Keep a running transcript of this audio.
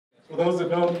For those that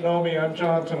don't know me, I'm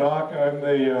John Tanaka. I'm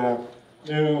the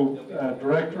new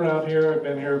director out here. I've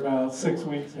been here about 6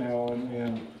 weeks now,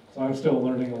 and so I'm still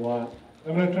learning a lot.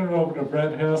 I'm going to turn it over to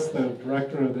Bret Hess, the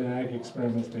director of the Ag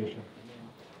Experiment Station.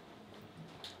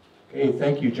 Okay,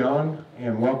 thank you, John,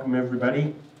 and welcome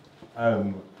everybody.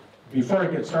 Before I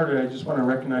get started, I just want to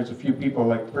recognize a few people,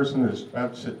 like the person that's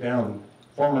about to sit down,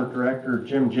 former director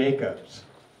Jim Jacobs.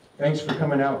 Thanks for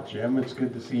coming out, Jim. It's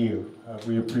good to see you.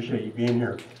 We appreciate you being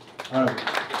here.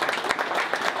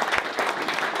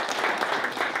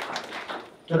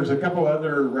 There's a couple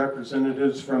other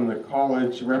representatives from the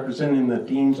college representing the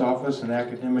Dean's Office and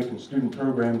Academic and Student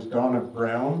Programs, Donna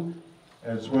Brown,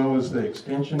 as well as the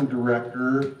Extension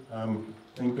Director.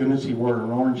 Thank goodness he wore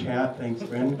an orange hat. Thanks,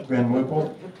 Ben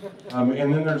Whipple. And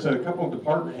then there's a couple of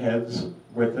department heads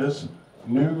with us.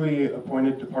 Newly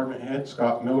appointed department head,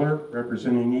 Scott Miller,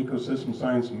 representing Ecosystem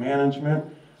Science Management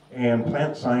and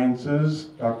Plant Sciences,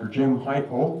 Dr. Jim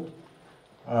Heitholt.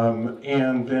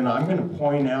 And then I'm going to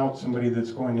point out somebody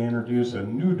that's going to introduce a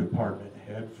new department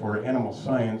head for animal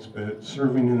science, but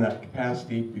serving in that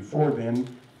capacity before then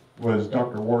was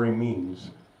Dr. Wari Means.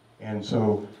 And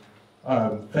so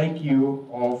thank you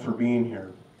all for being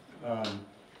here.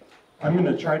 I'm going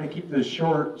to try to keep this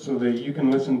short so that you can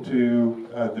listen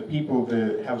to the people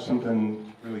that have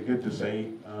something really good to say,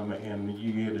 and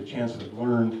you get a chance to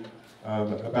learn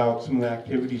about some of the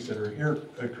activities that are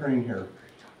occurring here.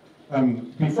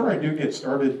 Before I do get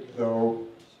started, though,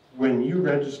 when you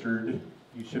registered,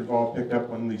 you should have all picked up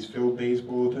one of these field days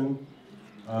bulletin.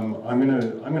 I'm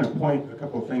gonna point a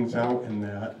couple of things out in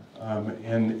that,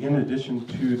 and in addition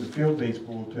to the field days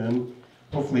bulletin,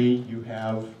 hopefully you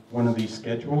have one of these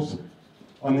schedules.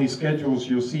 On these schedules,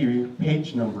 you'll see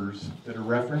page numbers that are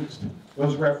referenced.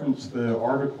 Those reference the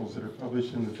articles that are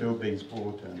published in the field days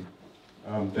bulletin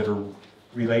that are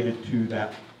related to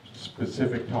that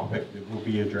specific topic that will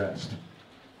be addressed.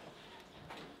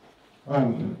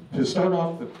 To start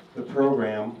off the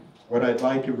program, what I'd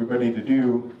like everybody to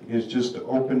do is just to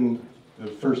open the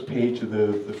first page of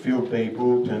the field day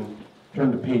bulletin,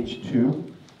 turn to page 2.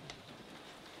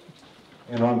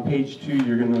 And on page 2,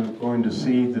 you're going to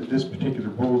see that this particular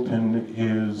bulletin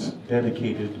is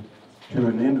dedicated to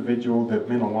an individual that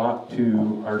meant a lot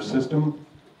to our system.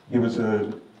 He was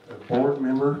a board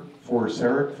member for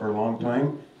SAREC for a long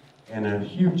time and a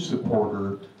huge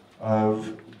supporter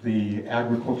of the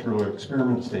Agricultural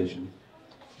Experiment Station.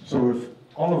 So if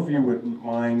all of you wouldn't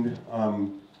mind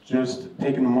just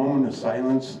taking a moment of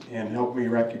silence and help me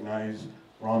recognize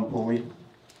Ron Pulley.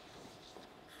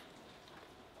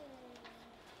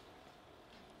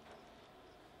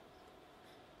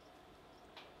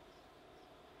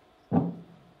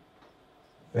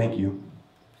 Thank you.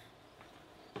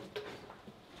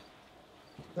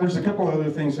 There's a couple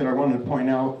other things that I wanted to point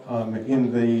out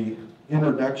in the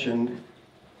introduction.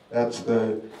 That's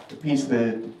the piece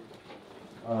that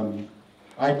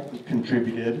I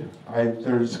contributed.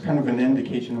 There's kind of an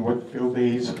indication of what field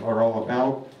days are all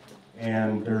about,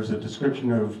 and there's a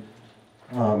description of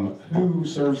who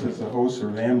serves as the host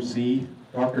or the MC.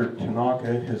 Dr.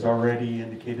 Tanaka has already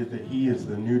indicated that he is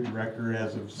the new director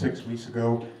as of 6 weeks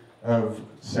ago of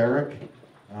SAREC.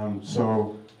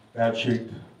 So that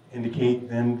should indicate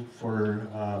then for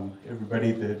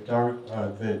everybody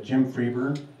that Jim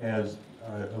Freeburn has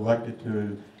elected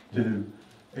to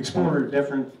explore a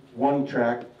different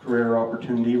one-track career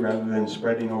opportunity rather than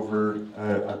spreading over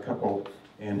a couple.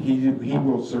 And he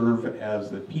will serve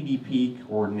as the PDP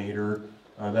coordinator.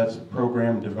 That's the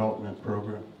Program Development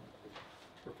Program.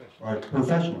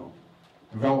 Professional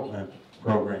Development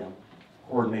Program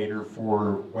coordinator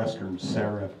for Western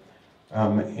SAREC.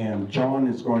 And John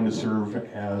is going to serve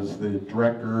as the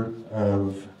director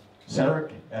of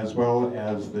SAREC as well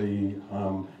as the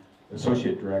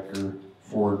associate director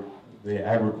for the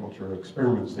Agricultural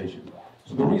Experiment Station.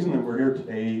 So the reason that we're here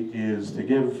today is to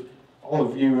give all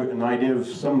of you an idea of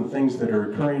some of the things that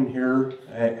are occurring here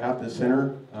at the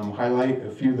center, highlight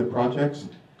a few of the projects.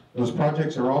 Those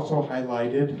projects are also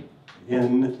highlighted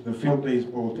in the field days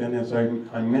bulletin, as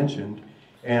I mentioned.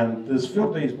 And this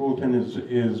field days bulletin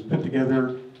is put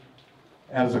together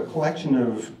as a collection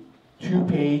of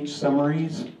 2-page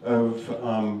summaries of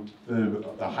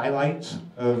the highlights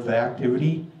of the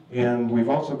activity. And we've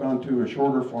also gone to a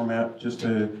shorter format just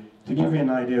to give you an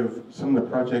idea of some of the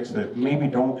projects that maybe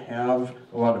don't have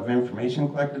a lot of information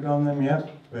collected on them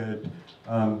yet, but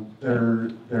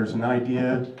there's an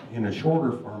idea in a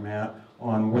shorter format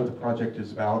on what the project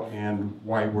is about and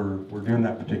why we're doing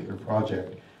that particular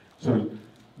project. So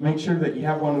make sure that you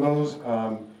have one of those.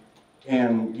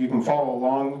 And you can follow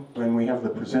along when we have the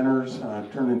presenters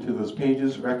turn into those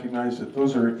pages. Recognize that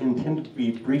those are intended to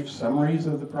be brief summaries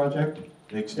of the project.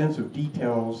 The extensive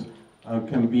details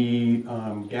can be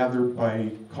gathered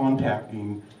by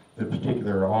contacting the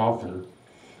particular author.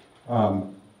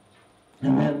 And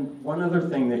then one other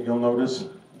thing that you'll notice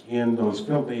in those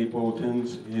field day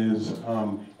bulletins is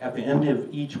at the end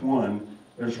of each one,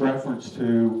 there's reference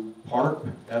to PARP,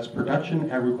 that's Production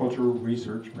Agricultural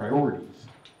Research Priorities.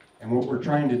 And what we're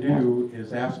trying to do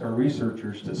is ask our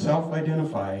researchers to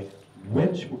self-identify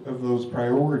which of those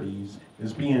priorities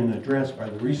is being addressed by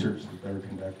the research that they're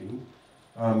conducting,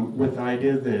 with the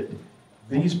idea that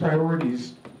these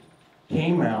priorities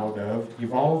came out of,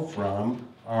 evolved from,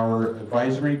 our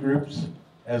advisory groups,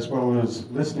 as well as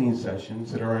listening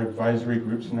sessions that our advisory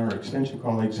groups and our extension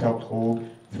colleagues helped hold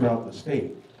throughout the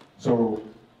state. So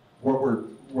what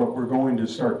we're going to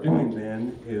start doing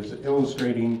then is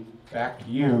illustrating back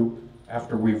to you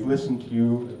after we've listened to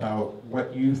you about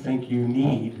what you think you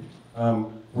need.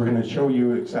 We're going to show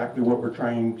you exactly what we're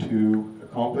trying to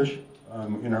accomplish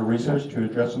in our research to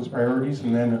address those priorities,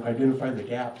 and then identify the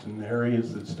gaps and the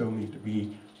areas that still need to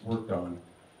be worked on.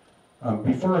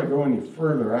 Before I go any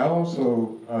further, I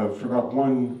also forgot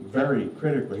one very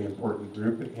critically important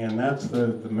group, and that's the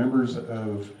members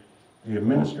of the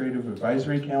Administrative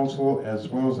Advisory Council, as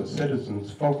well as a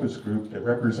citizens focus group that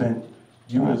represent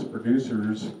you as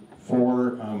producers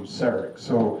for SAREC.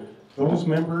 So those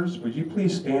members, would you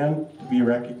please stand to be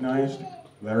recognized?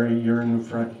 Larry, you're in the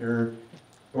front here.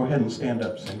 Go ahead and stand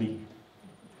up, Cindy.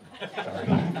 Sorry.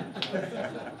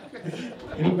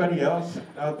 Anybody else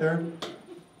out there?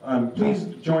 Please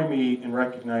join me in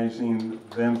recognizing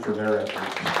them for their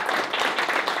efforts.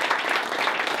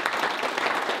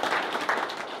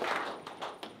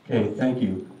 Okay, thank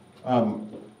you.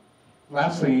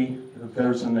 Lastly,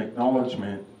 there's an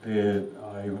acknowledgement that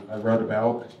I wrote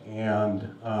about, and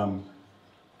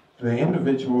the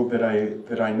individual that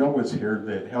I know is here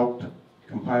that helped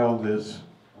compile this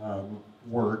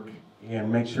work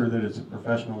and make sure that it's a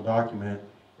professional document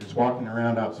is walking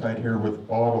around outside here with a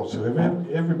bottle. So if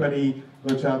everybody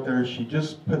looks out there, she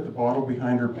just put the bottle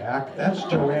behind her back. That's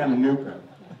Joanna Newcomb.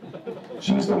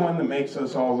 She's the one that makes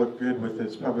us all look good with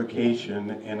this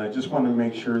publication, and I just want to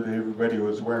make sure that everybody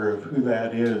was aware of who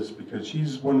that is, because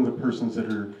she's one of the persons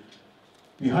that are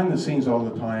behind the scenes all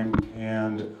the time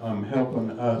and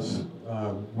helping us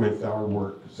with our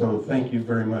work. So thank you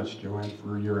very much, Joanne,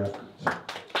 for your efforts.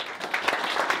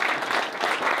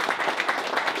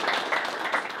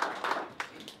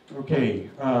 Okay,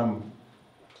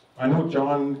 I know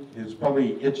John is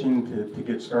probably itching to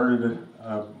get started.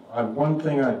 One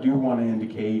thing I do want to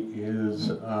indicate is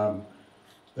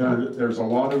there's a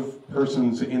lot of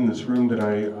persons in this room that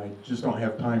I just don't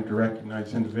have time to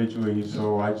recognize individually,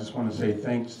 so I just want to say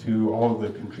thanks to all of the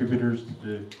contributors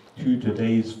to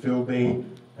today's field day,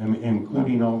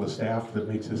 including all the staff that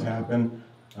makes this happen.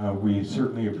 We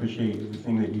certainly appreciate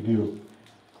everything that you do.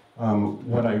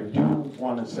 What I do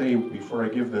want to say before I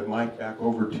give the mic back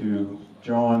over to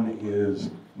John is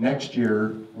next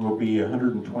year will be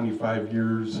 125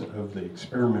 years of the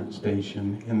experiment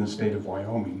station in the state of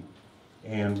Wyoming.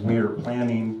 And we are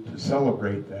planning to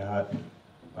celebrate that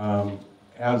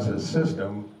as a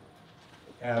system.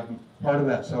 Part of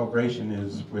that celebration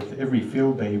is with every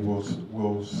field day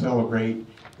we'll celebrate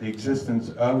the existence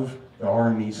of the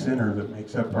R&E Center that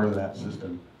makes up part of that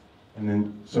system. And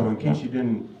then, so in case you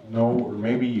didn't know, or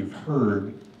maybe you've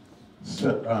heard,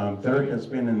 there has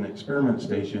been an experiment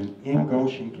station in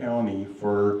Goshen County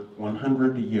for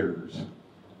 100 years.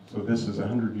 So this is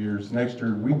 100 years. Next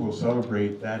year, we will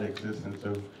celebrate that existence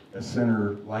of a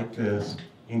center like this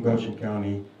in Goshen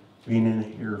County being in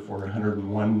here for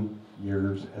 101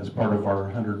 years as part of our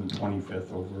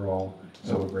 125th overall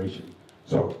celebration.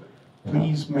 So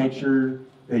please make sure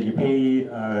that you pay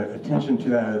attention to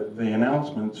the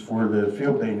announcements for the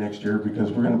field day next year,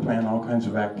 because we're going to plan all kinds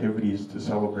of activities to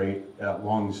celebrate that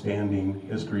long-standing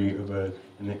history of an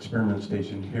experiment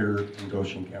station here in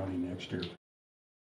Goshen County next year.